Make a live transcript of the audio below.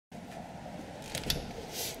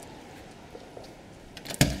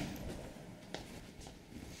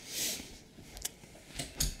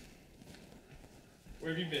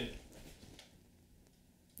Where have you been?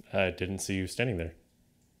 I didn't see you standing there.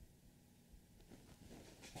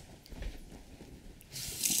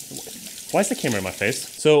 Why is the camera in my face?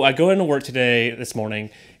 So I go into work this morning,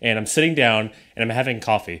 and I'm sitting down, and I'm having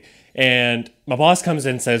coffee. And my boss comes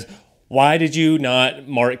in and says, why did you not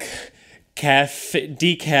mark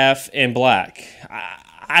decaf and black?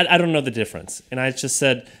 I don't know the difference. And I just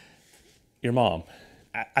said, your mom.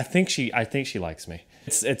 I think she likes me.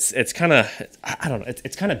 It's kind of, I don't know,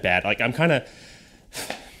 it's kind of bad. Like, I'm kind of,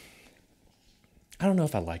 I don't know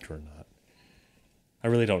if I like her or not. I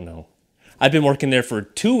really don't know. I've been working there for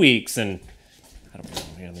 2 weeks, and I don't know,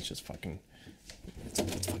 man. It's just fucking, it's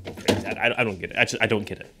fucking crazy. I don't get it. I don't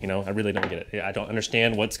get it. You know, I really don't get it. I don't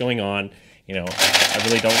understand what's going on. You know, I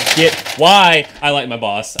really don't get why I like my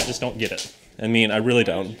boss. I just don't get it. I mean, I really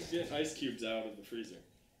don't. Why did you get ice cubes out of the freezer?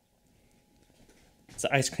 It's an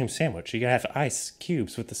ice cream sandwich. You gotta have ice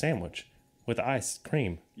cubes with the sandwich, with the ice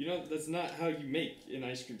cream. You know, that's not how you make an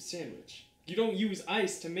ice cream sandwich. You don't use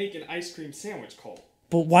ice to make an ice cream sandwich, Cole.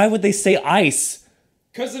 But why would they say ice?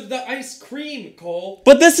 Because of the ice cream, Cole.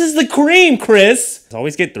 But this is the cream, Chris. I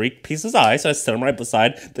always get 3 pieces of ice. I set them right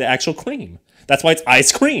beside the actual cream. That's why it's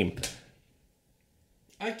ice cream.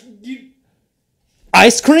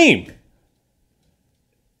 Ice cream.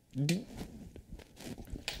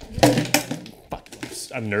 Fuck.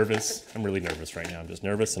 I'm nervous. I'm really nervous right now. I'm just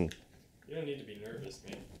nervous and. You don't need to be nervous,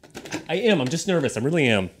 man. I am. I'm just nervous. I really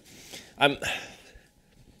am.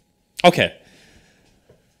 Okay.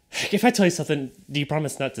 If I tell you something, do you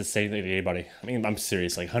promise not to say anything to anybody? I mean, I'm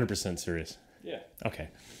serious, like 100% serious. Yeah. Okay.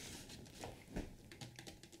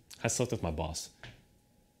 I slept with my boss.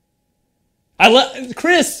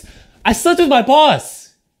 Chris, I slept with my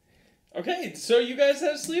boss. Okay, so you guys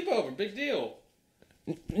had a sleepover. Big deal.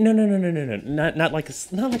 No. Not like a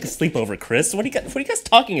sleepover, Chris. What are you guys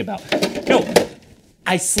talking about? No.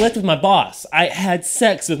 I slept with my boss. I had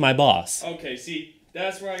sex with my boss. Okay, see,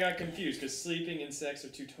 that's where I got confused, because sleeping and sex are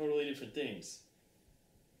 2 totally different things.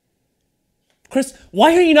 Chris,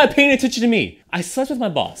 why are you not paying attention to me? I slept with my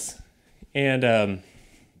boss. And,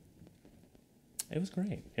 it was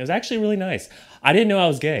great. It was actually really nice. I didn't know I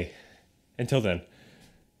was gay until then.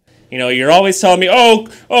 You know, you're always telling me, oh,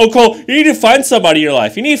 Cole, you need to find somebody in your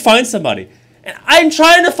life. You need to find somebody. And I'm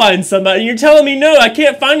trying to find somebody, and you're telling me, no, I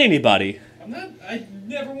can't find anybody. I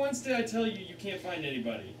never once did I tell you can't find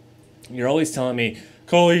anybody. You're always telling me,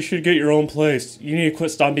 Cole, you should get your own place. You need to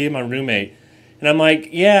stop being my roommate. And I'm like,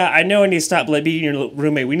 yeah, I know I need to stop being your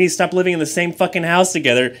roommate. We need to stop living in the same fucking house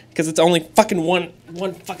together because it's only fucking one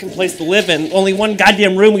fucking place to live in. Only one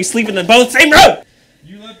goddamn room. We sleep in the both same room.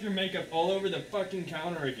 You left your makeup all over the fucking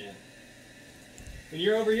counter again. And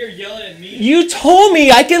you're over here yelling at me. You told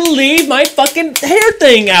me I can leave my fucking hair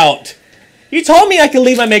thing out. You told me I can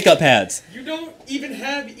leave my makeup pads. You don't even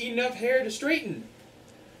have enough hair to straighten.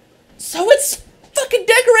 So it's fucking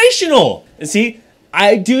decorational. And see,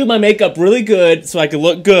 I do my makeup really good so I can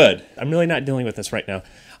look good. I'm really not dealing with this right now.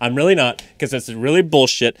 I'm really not, because it's really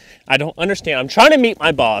bullshit. I don't understand. I'm trying to meet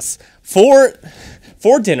my boss for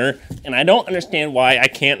dinner, and I don't understand why I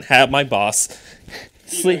can't have my boss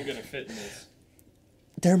sleep. Gonna fit in this.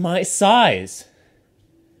 They're my size.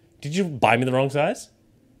 Did you buy me the wrong size?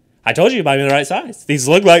 I told you to buy me the right size. These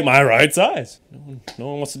look like my right size. No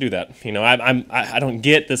one wants to do that. You know, I don't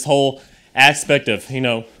get this whole aspect of, you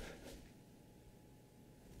know.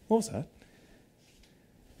 What was that?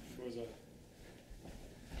 What was that?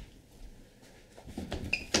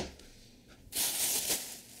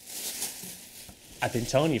 I've been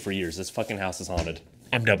telling you for years, this fucking house is haunted.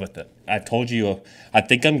 I'm done with it. I've told you I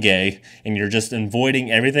think I'm gay, and you're just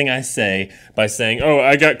avoiding everything I say by saying, oh,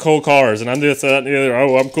 I got cool cars, and I'm this, that, and the other.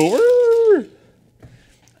 Oh, I'm cool.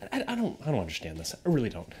 I don't understand this. I really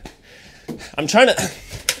don't. I'm trying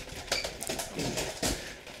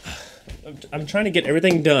to get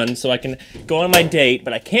everything done so I can go on my date,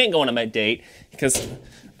 but I can't go on my date because,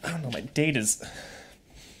 I don't know, my date is...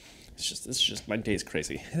 It's just my day's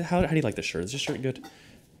crazy. How do you like this shirt? Is this shirt good?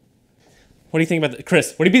 What do you think about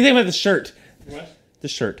Chris, what do you think about this shirt? What?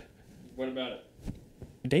 This shirt. What about it?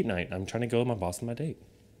 Date night. I'm trying to go with my boss on my date.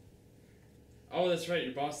 Oh, that's right,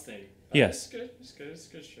 your boss thing. Yes. It's good. It's good. It's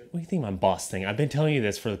a good shirt. What do you think of my boss thing? I've been telling you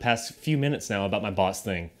this for the past few minutes now about my boss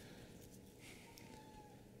thing.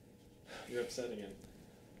 You're upsetting him.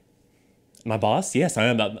 My boss? Yes, I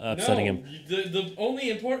am upsetting him. The only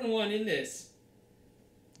important one in this.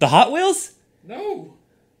 The Hot Wheels? No.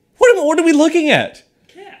 What are we looking at?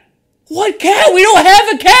 Cat. What cat? We don't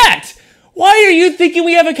have a cat! Why are you thinking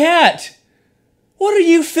we have a cat? What are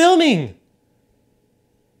you filming?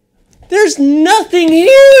 There's nothing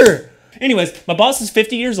here! Anyways, my boss is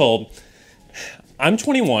 50 years old. I'm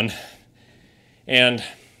 21, and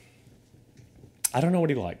I don't know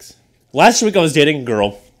what he likes. Last week I was dating a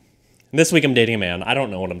girl. And this week I'm dating a man. I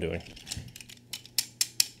don't know what I'm doing.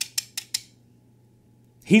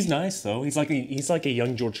 He's nice though. He's like a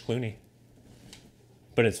young George Clooney,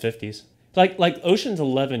 but in his 50s. Like Ocean's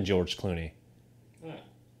 11 George Clooney. Yeah.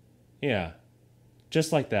 Yeah,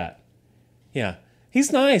 just like that. Yeah,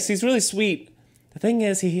 he's nice. He's really sweet. The thing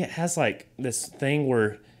is, he has like this thing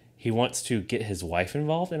where he wants to get his wife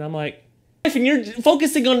involved, and I'm like, and you're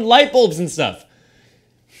focusing on light bulbs and stuff.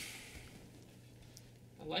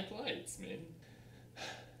 I like lights, man.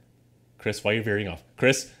 Chris, why are you veering off?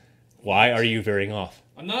 Chris, why are you veering off?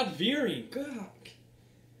 I'm not veering. God.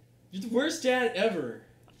 You're the worst dad ever.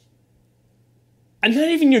 I'm not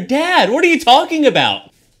even your dad. What are you talking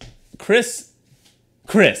about? Chris,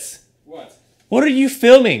 What? what are you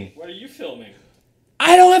filming? What are you filming?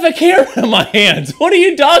 I don't have a camera in my hands. What are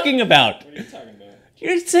you talking about? What are you talking about?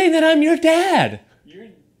 You're saying that I'm your dad.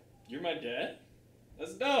 You're my dad?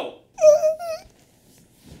 That's dope.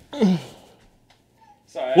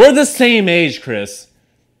 Sorry. We're the same age, Chris.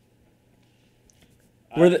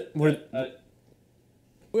 No,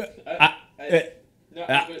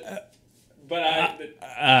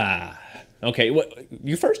 Okay. What?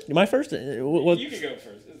 You first? Am I first? What? You can go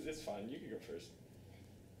first. It's fine. You can go first.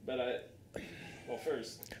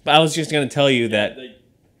 First. But I was just gonna tell you that Like,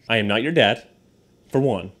 I am not your dad. For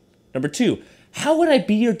one. Number two, how would I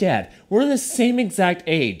be your dad? We're the same exact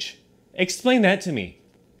age. Explain that to me.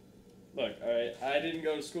 look, all right. I didn't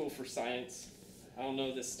go to school for science. I don't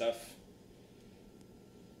know this stuff.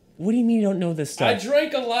 What do you mean you don't know this I stuff?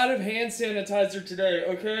 drank a lot of hand sanitizer today.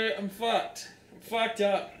 Okay, I'm fucked. I'm fucked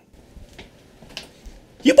up.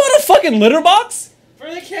 You bought a fucking litter box?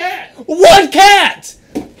 For the cat. What cat?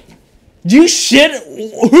 You shit?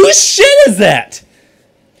 Whose shit is that?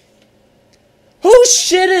 Whose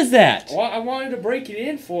shit is that? Well, I wanted to break it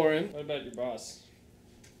in for him. What about your boss?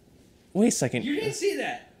 Wait a second. You didn't see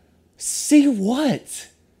that. See what?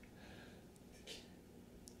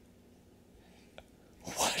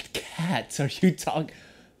 What cats are you talking?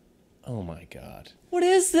 Oh my god. What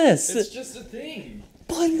is this? It's just a thing.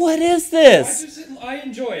 But what is this? I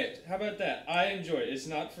enjoy it. How about that? I enjoy it. It's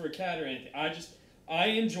not for a cat or anything. I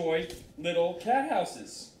enjoy little cat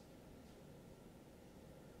houses.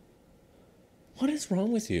 What is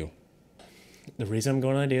wrong with you? The reason I'm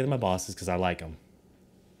going on a date with my boss is because I like him.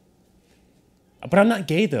 But I'm not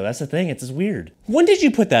gay though. That's the thing. It's just weird. When did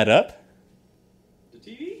you put that up? The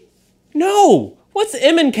TV? No. What's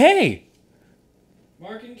M and K?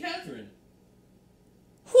 Mark and Catherine.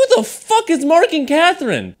 Who the fuck is Mark and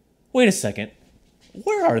Catherine? Wait a second.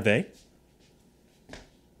 Where are they?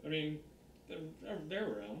 I mean, they're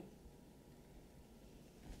around.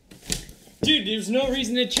 Dude, there's no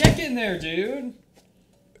reason to check in there, dude.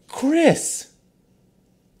 Chris.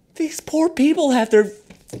 These poor people have their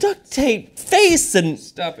duct tape face and...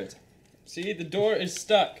 Stop it. See, the door is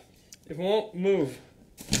stuck. It won't move.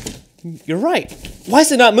 You're right. Why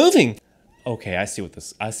is it not moving? Okay, I see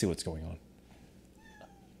what's going on.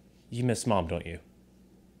 You miss mom, don't you?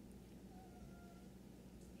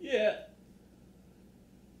 Yeah.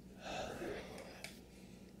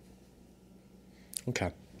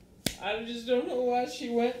 Okay. I just don't know why she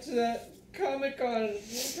went to that Comic-Con and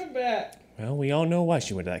didn't come back. Well, we all know why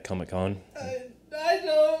she went to that Comic-Con. I don't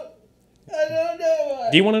know why.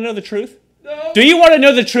 Do you want to know the truth? No. Do you want to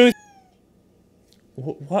know the truth?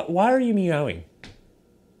 Why are you meowing?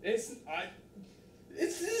 It's the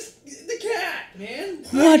cat, man.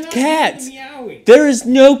 What I'm not cat? Meowing. There is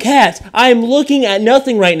no cat. I am looking at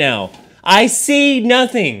nothing right now. I see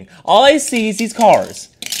nothing. All I see is these cars.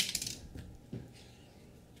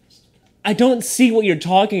 I don't see what you're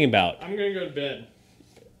talking about. I'm gonna go to bed.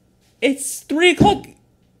 It's 3 o'clock.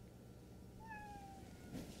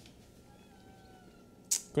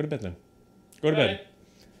 Go to bed then. Go to bed. Bye.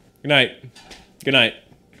 Good night. Good night.